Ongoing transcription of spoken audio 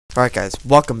Alright guys,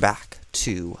 welcome back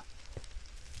to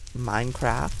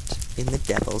Minecraft in the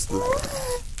Devil's Lair.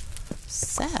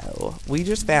 So, we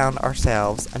just found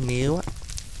ourselves a new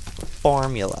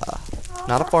formula.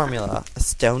 Not a formula, a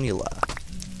stonula.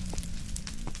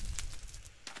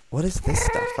 What is this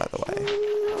stuff, by the way?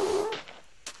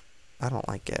 I don't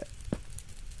like it.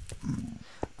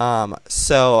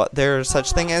 So there's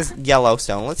such thing as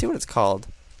Yellowstone. Let's see what it's called.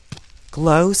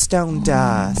 Glowstone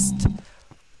dust.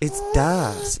 It's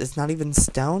dust. It's not even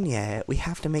stone yet. We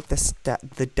have to make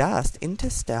the dust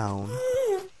into stone.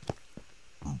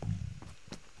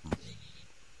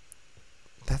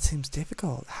 That seems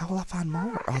difficult. How will I find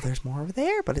more? Oh, there's more over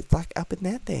there, but it's like up in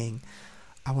that thing.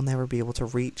 I will never be able to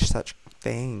reach such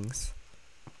things.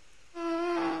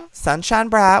 Sunshine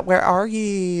Bright, where are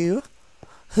you?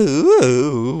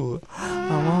 Ooh,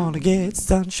 I wanna get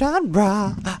sunshine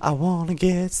bright. I wanna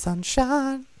get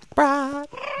sunshine bright.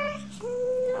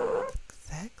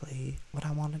 Exactly what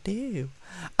I want to do.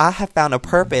 I have found a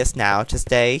purpose now to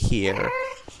stay here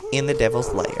in the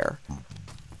Devil's Lair.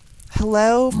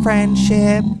 Hello,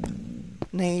 friendship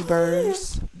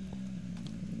neighbors.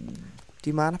 Do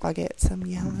you mind if I get some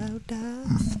yellow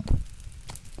dust?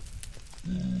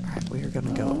 Alright, we are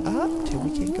gonna go up till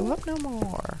we can't go up no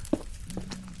more.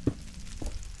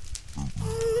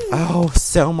 Oh,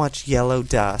 so much yellow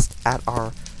dust at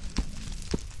our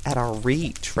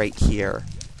reach right here.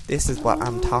 This is what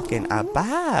I'm talking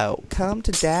about. Come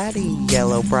to daddy,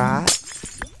 Yellow Bright.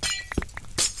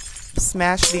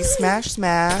 Smashity smash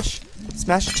smash.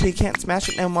 Smash it till you can't smash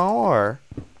it no more.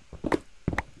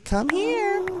 Come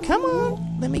here. Come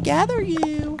on. Let me gather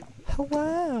you.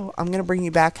 Hello. I'm going to bring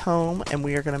you back home and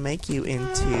we are going to make you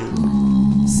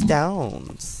into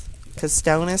stones. Because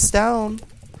stone is stone.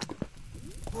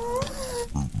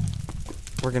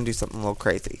 We're going to do something a little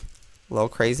crazy. A little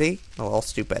crazy, a little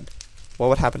stupid. What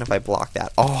would happen if I block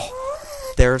that? Oh,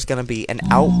 there's going to be an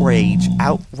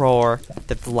outroar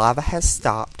that the lava has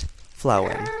stopped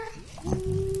flowing.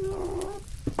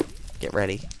 Get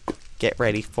ready. Get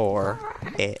ready for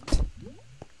it.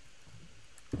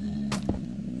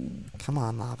 Come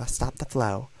on, lava, stop the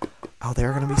flow. Oh,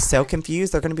 they're going to be so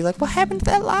confused. They're going to be like, what happened to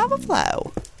that lava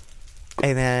flow?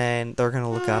 And then they're going to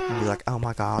look up and be like, oh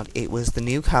my god, it was the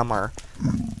newcomer.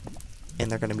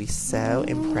 And they're going to be so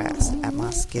impressed at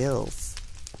my skills.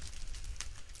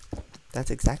 That's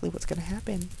exactly what's going to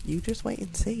happen. You just wait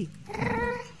and see.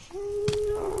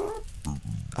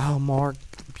 Oh, more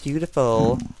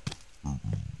beautiful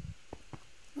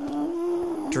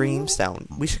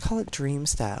Dreamstone. We should call it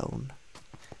Dreamstone.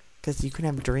 Because you can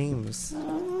have dreams.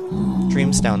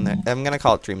 Dreamstone. I'm going to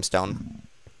call it Dreamstone.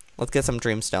 Let's get some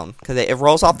Dreamstone. Because it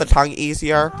rolls off the tongue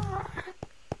easier.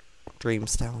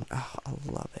 Dreamstone. Oh, I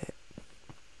love it.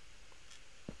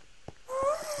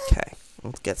 Okay.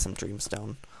 Let's get some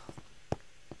Dreamstone.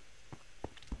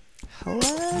 Hello,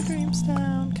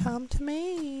 Dreamstone. Come to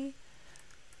me.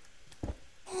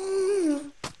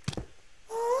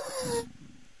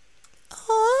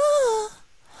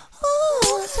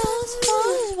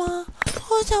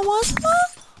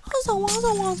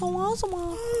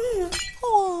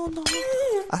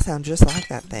 I sound just like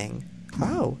that thing.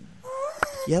 Oh.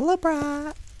 Yellow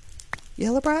Bright.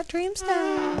 Yellow Bright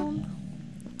Dreamstone.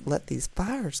 Let these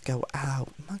fires go out.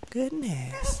 My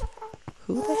goodness.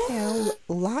 Who the hell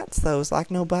lights those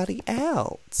like nobody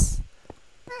else?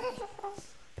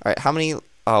 Alright, how many...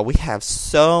 Oh, we have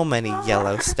so many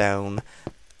Yellowstone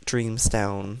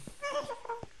Dreamstone.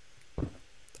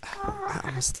 Oh, I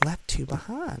almost left two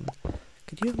behind.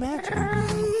 Could you imagine?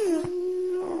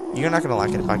 You're not going to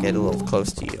like it if I get a little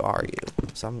close to you, are you?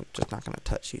 So I'm just not going to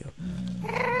touch you.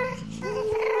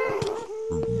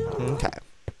 Okay.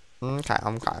 Okay.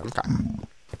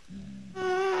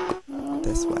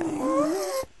 This way.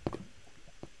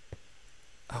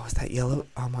 Oh, is that yellow?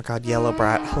 Oh my god, Yellow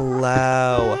Bright.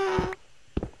 Hello.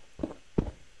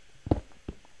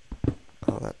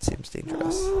 Oh, that seems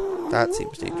dangerous. That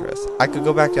seems dangerous. I could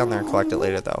go back down there and collect it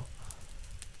later, though.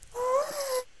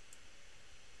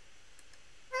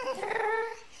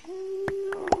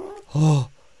 Oh,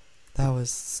 that was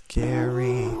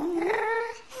scary.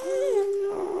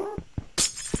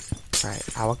 Alright,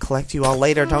 I will collect you all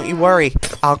later. Don't you worry.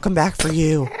 I'll come back for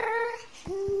you.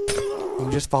 You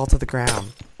just fall to the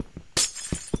ground.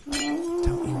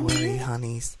 Don't you worry,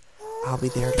 honeys. I'll be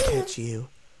there to catch you.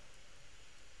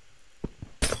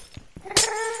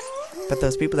 But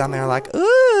those people down there are like,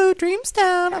 ooh,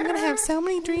 Dreamstone. I'm going to have so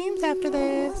many dreams after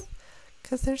this.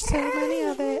 Because there's so many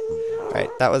of it.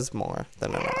 Alright, that was more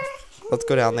than enough. Let's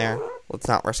go down there. Let's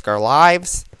not risk our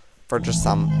lives for just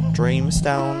some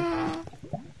Dreamstone.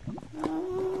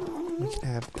 we can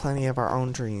have plenty of our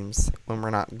own dreams when we're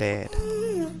not dead.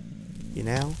 You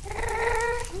know?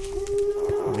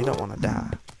 We don't want to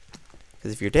die.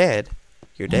 Because if you're dead,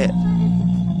 you're dead.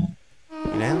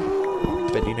 You know?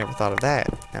 But you never thought of that,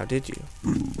 now did you?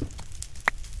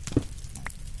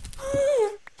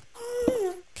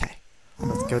 Okay.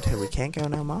 Let's go till we can't go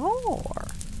no more.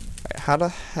 Right, how the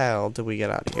hell do we get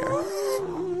out of here?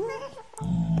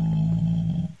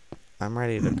 I'm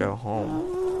ready to go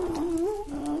home.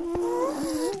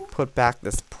 Put back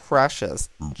this precious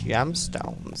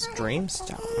gemstones,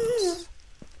 dreamstones.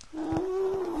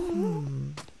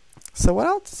 So what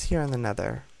else is here in the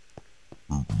nether?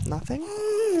 Nothing?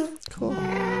 Cool.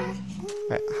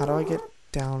 Right, how do I get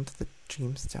down to the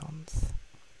dreamstones?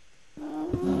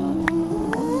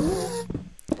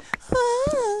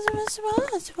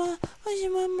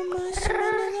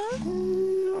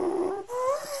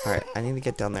 Alright, I need to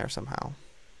get down there somehow.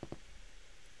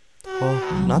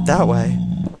 Oh, not that way.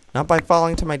 Not by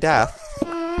falling to my death.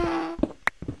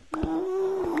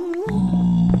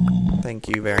 Thank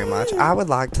you very much. I would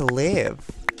like to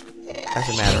live, as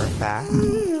a matter of fact.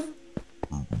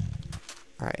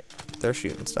 Alright, they're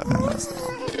shooting stuff at us now.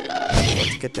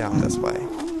 Let's get down this way.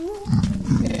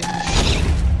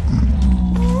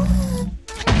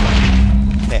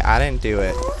 Hey, I didn't do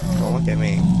it. Don't look at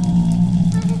me.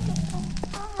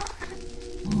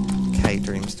 Okay,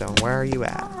 Dreamstone, where are you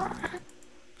at?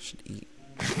 Should eat.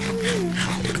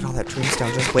 Look at all that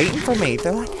Dreamstone just waiting for me.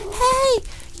 They're like, hey,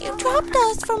 you dropped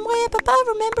us from way up above,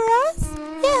 remember us?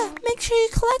 Yeah, make sure you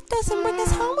collect us and bring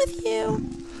us home with you.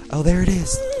 Oh, there it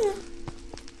is.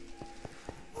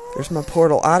 There's my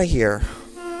portal out of here.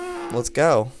 Let's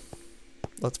go.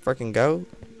 Let's freaking go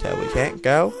till we can't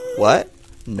go. What?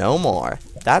 No more.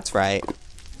 That's right.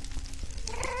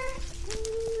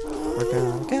 We're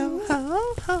gonna go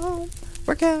home.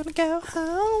 We're gonna go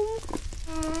home.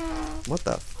 What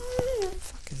the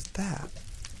fuck is that?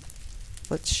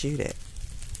 Let's shoot it.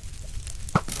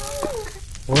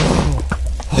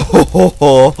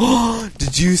 Whoa.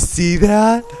 Did you see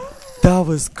that? That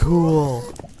was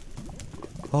cool.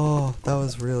 Oh, that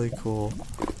was really cool.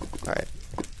 Alright.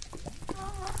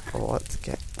 Well, let's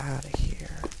get out of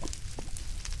here.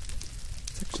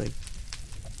 Let's actually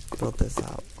build this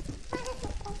up.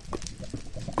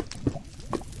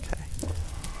 Okay.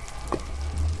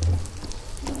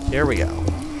 Here we go.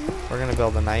 We're gonna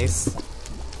build a nice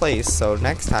place so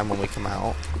next time when we come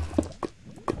out,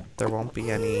 there won't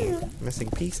be any missing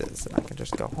pieces and I can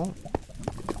just go home.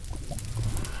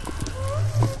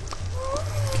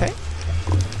 Okay.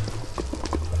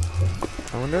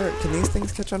 I wonder, can these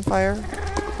things catch on fire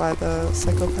by the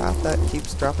psychopath that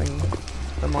keeps dropping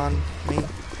them on me?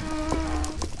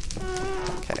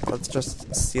 Okay, let's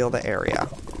just seal the area.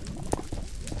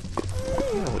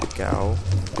 There we go.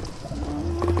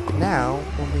 Now,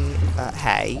 when we,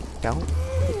 hey, don't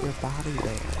put your body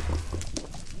there.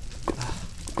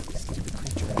 Stupid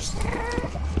creatures.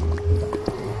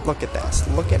 Look at this.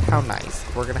 Look at how nice.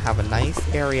 We're gonna have a nice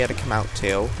area to come out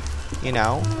to, you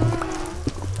know?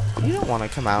 You don't want to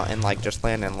come out and, like, just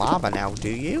land in lava now, do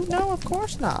you? No, of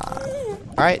course not.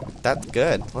 Alright, that's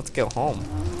good. Let's go home.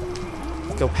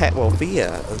 Let's go pet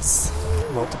Wolfia's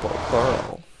multiple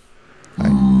plural.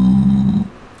 Right.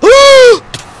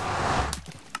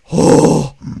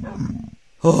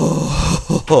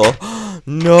 Oh,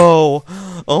 no.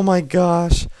 Oh my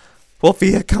gosh.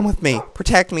 Wolfia, come with me.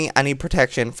 Protect me. I need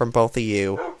protection from both of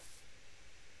you.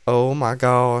 Oh my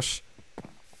gosh.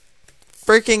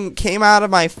 Freaking came out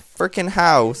of my freaking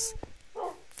house.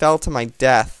 Fell to my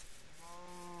death.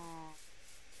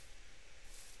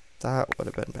 That would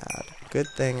have been bad. Good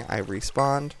thing I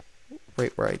respawned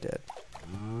right where I did.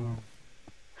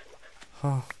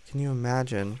 Oh, can you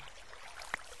imagine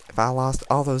if I lost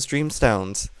all those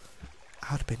dreamstones?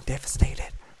 I would have been devastated.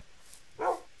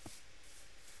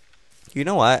 You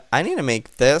know what? I need to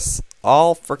make this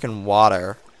all freaking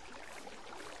water.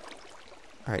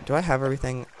 Alright, do I have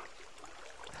everything?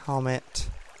 Helmet,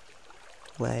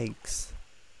 legs,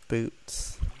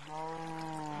 boots,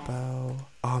 bow.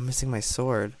 Oh, I'm missing my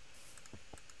sword.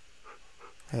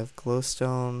 I have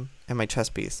glowstone and my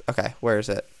chest piece. Okay, where is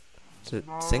it? Does it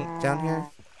sink down here?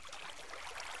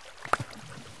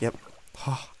 Yep.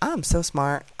 Oh, I'm so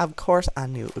smart. Of course I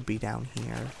knew it would be down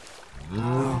here.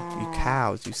 Oh, you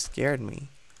cows, you scared me.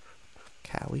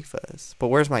 Cowifas. But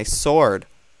where's my sword?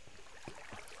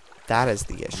 That is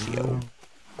the issue.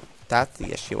 That's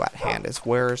the issue at hand, is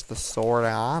where's the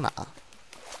swordana?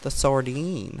 The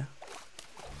swordine.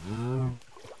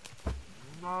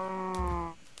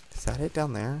 Is that it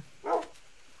down there? Oh,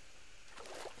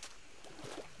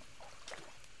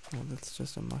 that's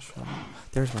just a mushroom.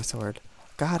 There's my sword.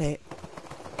 got it.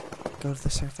 Go to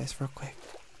the surface real quick.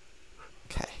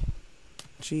 Okay.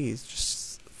 Jeez,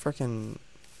 just freaking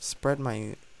spread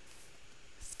my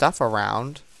stuff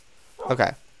around.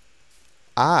 Okay.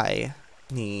 I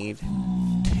need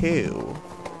to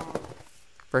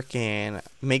freaking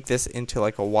make this into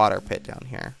like a water pit down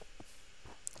here.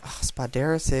 Oh,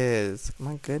 Spadaruses.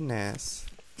 My goodness.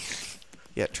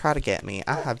 Yeah, try to get me.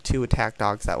 I have 2 attack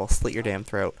dogs that will slit your damn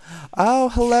throat. Oh,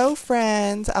 hello,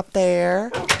 friends up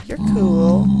there. You're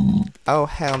cool. Oh,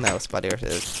 hell no,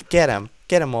 Spadaruses. Get him.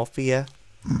 Get him, Wolfia.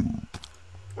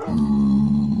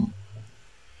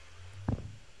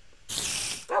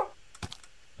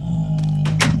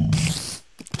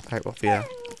 Alright, Wolfia.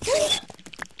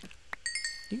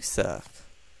 You suck.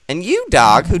 And you,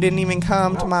 dog, who didn't even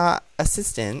come to my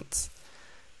assistance,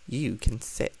 you can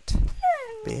sit,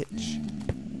 bitch.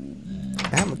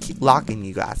 And I'm gonna keep locking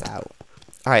you guys out.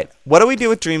 Alright, what do we do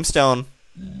with Dreamstone?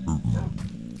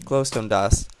 Glowstone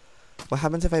dust. What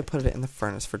happens if I put it in the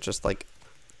furnace for just like,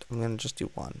 I'm gonna just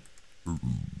do 1. How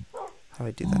do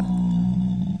I do that?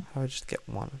 How do I just get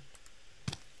 1?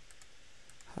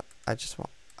 I just want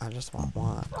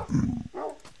 1.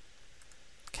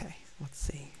 Okay, let's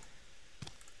see.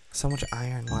 So much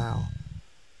iron, wow.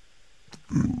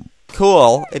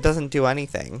 Cool, it doesn't do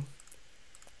anything.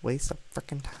 Waste of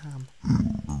frickin' time.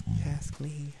 You ask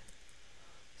me.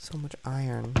 So much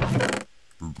iron.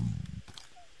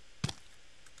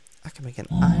 I can make an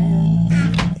iron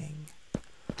thing.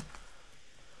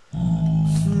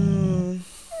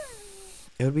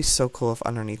 It would be so cool if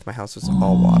underneath my house was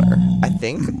all water. I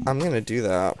think I'm gonna do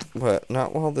that, but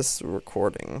not while this is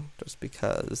recording, just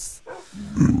because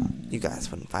you guys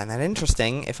wouldn't find that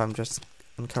interesting if I'm just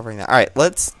uncovering that. Alright,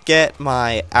 let's get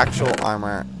my actual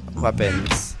armor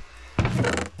weapons.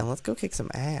 And let's go kick some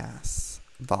ass.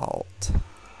 Vault.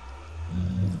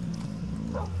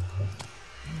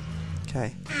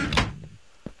 Okay.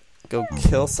 Go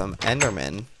kill some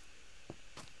Endermen.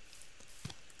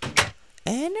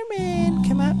 Enderman,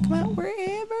 come out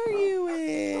wherever you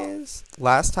is.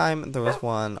 Last time there was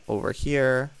one over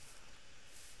here.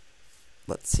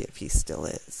 Let's see if he still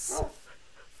is.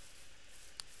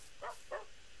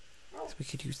 So we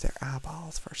could use their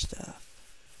eyeballs for stuff.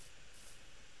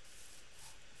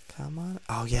 Come on.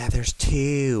 Oh yeah, there's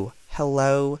 2.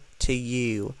 Hello to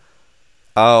you.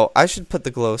 Oh, I should put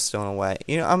the glowstone away.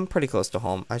 You know, I'm pretty close to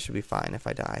home. I should be fine if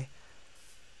I die.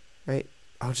 Right?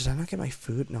 Oh, did I not get my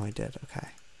food? No, I did. Okay.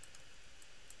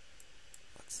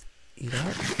 Let's eat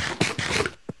up.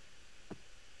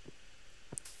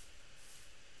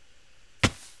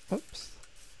 Oops.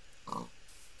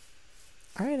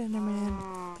 Alright,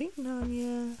 Enderman. Waiting on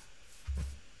ya.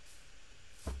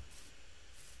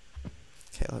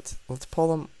 Okay, let's pull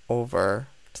them over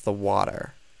to the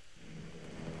water.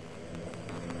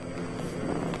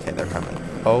 Okay, they're coming.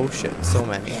 Oh shit, so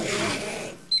many.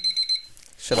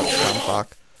 Shut up,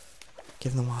 scumfuck.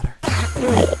 Give them water.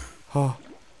 Oh.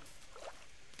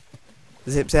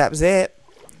 Zip, zap, zip.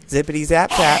 Zippity,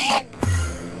 zap, zap.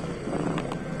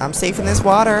 I'm safe in this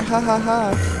water. Ha, ha,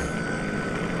 ha.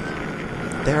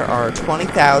 There are 20,000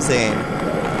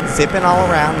 zipping all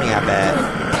around me, I bet.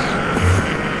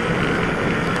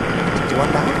 Did you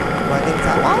want that? Do I think it's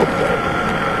that one?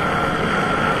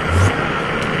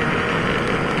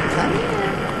 Come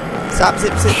here. Stop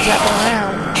zip, zip, zapping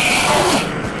around.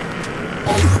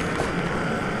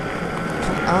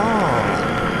 Come on.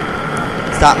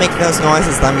 Stop making those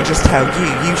noises, let me just tell you.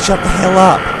 You shut the hell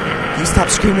up. You stop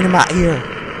screaming in my ear.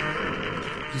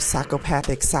 You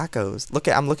psychopathic psychos. Look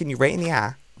at, I'm looking you right in the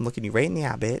eye. I'm looking you right in the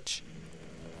eye, bitch.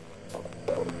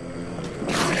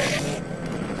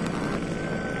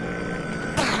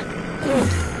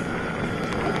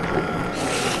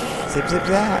 Zip, zip,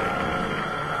 zap.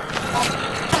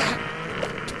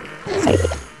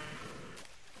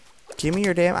 Give me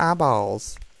your damn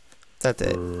eyeballs. That's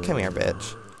it. Come here,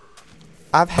 bitch.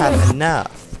 I've had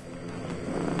enough.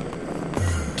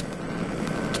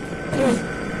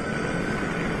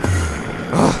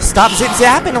 Ugh, stop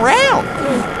zip-zapping around!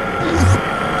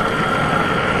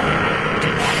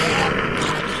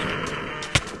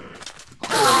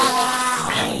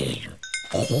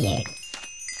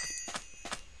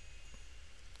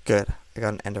 Good. I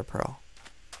got an ender pearl.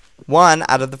 1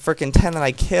 out of the frickin' 10 that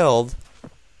I killed.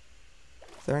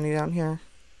 Is there any down here?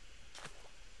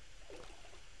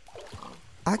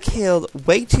 I killed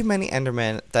way too many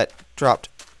endermen that dropped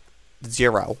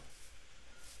 0.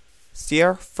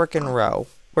 0 frickin' row.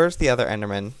 Where's the other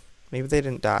enderman? Maybe they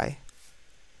didn't die.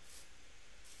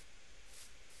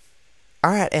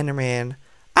 Alright, enderman.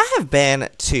 I have been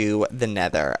to the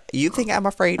nether. You think I'm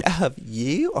afraid of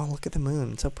you? Oh, look at the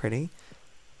moon. So pretty.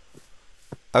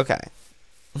 Okay.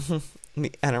 The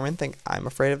Endermen think I'm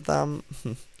afraid of them.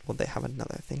 Well, they have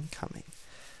another thing coming.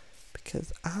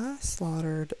 Because I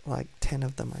slaughtered like 10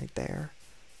 of them right there.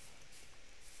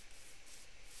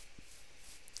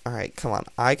 Alright, come on.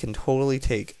 I can totally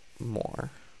take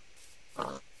more.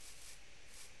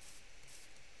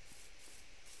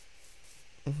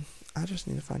 I just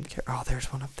need to find oh,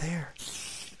 there's one up there.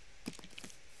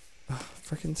 Oh,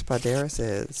 freaking Spideris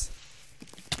is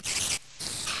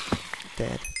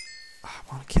dead. Oh,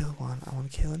 I want to kill one. I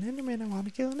want to kill an Enderman. I want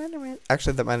to kill an Enderman.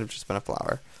 Actually, that might have just been a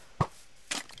flower. Oh,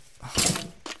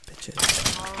 bitches.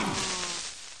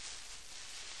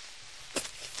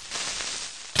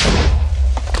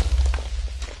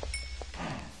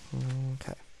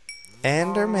 Okay.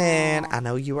 Enderman, I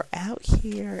know you are out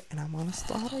here, and I'm gonna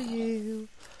slaughter you.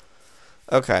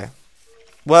 Okay.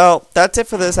 Well, that's it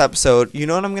for this episode. You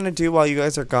know what I'm gonna do while you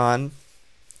guys are gone?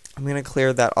 I'm gonna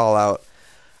clear that all out.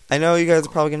 I know you guys are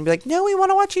probably gonna be like, no, we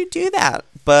want to watch you do that.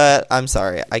 But I'm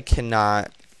sorry, I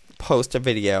cannot post a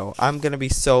video. I'm gonna be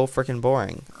so freaking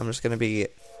boring. I'm just gonna be,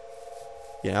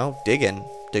 digging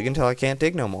till I can't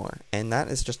dig no more. And that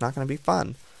is just not gonna be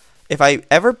fun. If I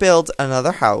ever build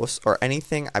another house or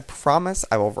anything, I promise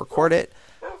I will record it.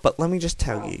 But let me just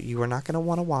tell you, you are not going to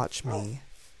want to watch me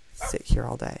sit here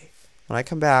all day. When I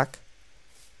come back,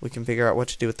 we can figure out what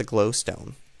to do with the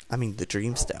glowstone. I mean, the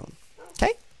dreamstone.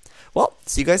 Okay? Well,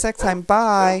 see you guys next time.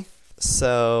 Bye.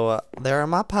 So, there are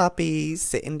my puppies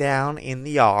sitting down in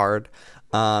the yard.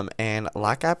 And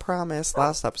like I promised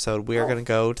last episode, we are going to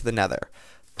go to the nether.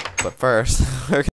 But first, we're